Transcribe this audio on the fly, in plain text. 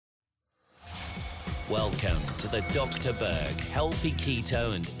Welcome to the Dr. Berg Healthy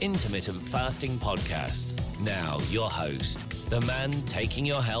Keto and Intermittent Fasting Podcast. Now, your host, the man taking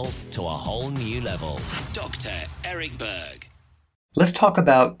your health to a whole new level, Dr. Eric Berg. Let's talk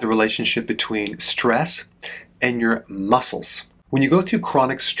about the relationship between stress and your muscles. When you go through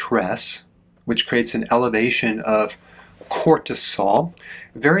chronic stress, which creates an elevation of cortisol,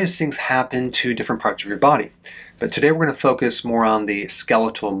 various things happen to different parts of your body. But today we're going to focus more on the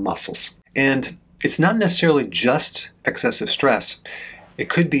skeletal muscles. And it's not necessarily just excessive stress. It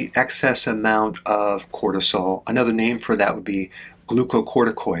could be excess amount of cortisol. Another name for that would be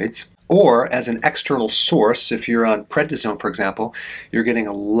glucocorticoids. Or as an external source, if you're on prednisone, for example, you're getting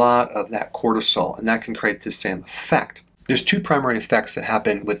a lot of that cortisol, and that can create the same effect. There's two primary effects that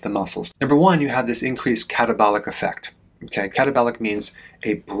happen with the muscles. Number one, you have this increased catabolic effect. Okay, catabolic means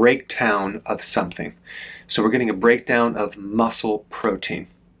a breakdown of something. So we're getting a breakdown of muscle protein.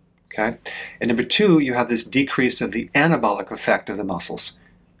 Okay, and number two, you have this decrease of the anabolic effect of the muscles.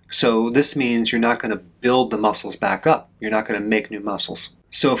 So this means you're not going to build the muscles back up. You're not going to make new muscles.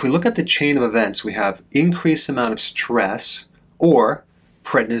 So if we look at the chain of events, we have increased amount of stress or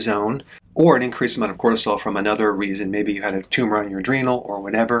prednisone or an increased amount of cortisol from another reason. Maybe you had a tumor on your adrenal or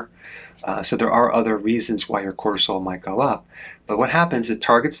whatever. So there are other reasons why your cortisol might go up. But what happens, it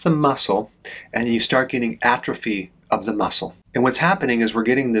targets the muscle and you start getting atrophy of the muscle. And what's happening is we're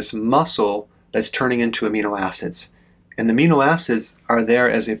getting this muscle that's turning into amino acids. And the amino acids are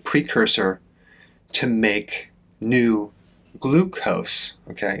there as a precursor to make new glucose,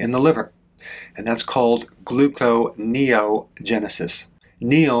 okay, in the liver. And that's called gluconeogenesis.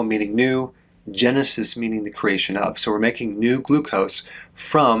 Neo meaning new, genesis meaning the creation of. So we're making new glucose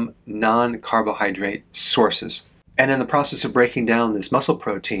from non-carbohydrate sources. And in the process of breaking down this muscle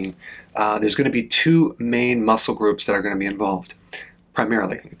protein, there's going to be two main muscle groups that are going to be involved,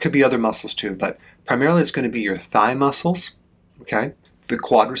 primarily. It could be other muscles too, but primarily it's going to be your thigh muscles, okay, the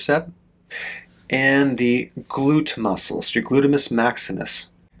quadricep, and the glute muscles, your glutamus maximus.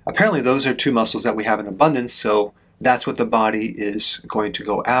 Apparently those are two muscles that we have in abundance, so that's what the body is going to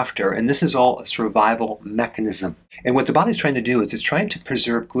go after. And this is all a survival mechanism. And what the body's trying to do is it's trying to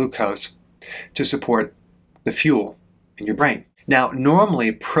preserve glucose to support the fuel in your brain. Now,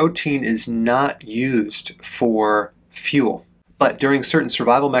 normally protein is not used for fuel, but during certain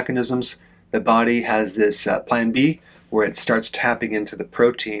survival mechanisms, the body has this plan B where it starts tapping into the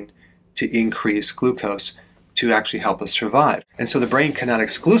protein to increase glucose to actually help us survive. And so the brain cannot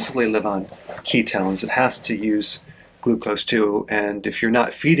exclusively live on ketones. It has to use glucose too. And if you're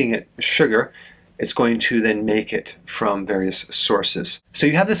not feeding it sugar, it's going to then make it from various sources. So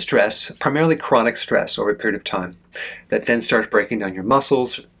you have this stress, primarily chronic stress over a period of time, that then starts breaking down your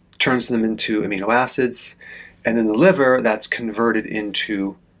muscles, turns them into amino acids, and then the liver, that's converted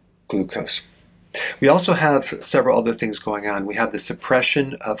into glucose. We also have several other things going on. We have the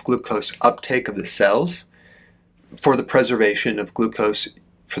suppression of glucose uptake of the cells for the preservation of glucose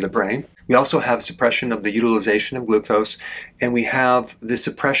for the brain. We also have suppression of the utilization of glucose, and we have the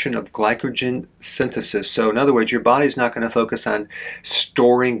suppression of glycogen synthesis. So in other words, your body's not going to focus on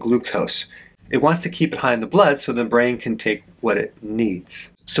storing glucose. It wants to keep it high in the blood so the brain can take what it needs.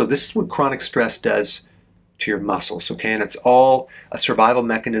 So this is what chronic stress does to your muscles, okay? And it's all a survival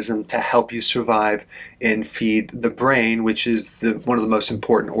mechanism to help you survive and feed the brain, which is one of the most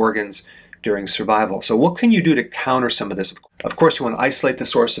important organs during survival. So what can you do to counter some of this? Of course, you want to isolate the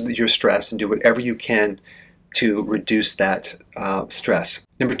source of your stress and do whatever you can to reduce that stress.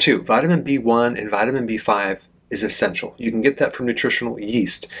 Number two, vitamin B1 and vitamin B5 is essential. You can get that from nutritional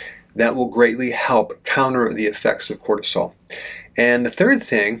yeast. That will greatly help counter the effects of cortisol. And the third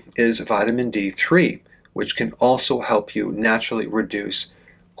thing is vitamin D3, which can also help you naturally reduce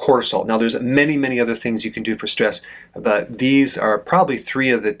cortisol. Now, there's many, many other things you can do for stress, but these are probably three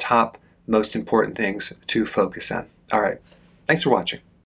of the top most important things to focus on. All right. Thanks for watching.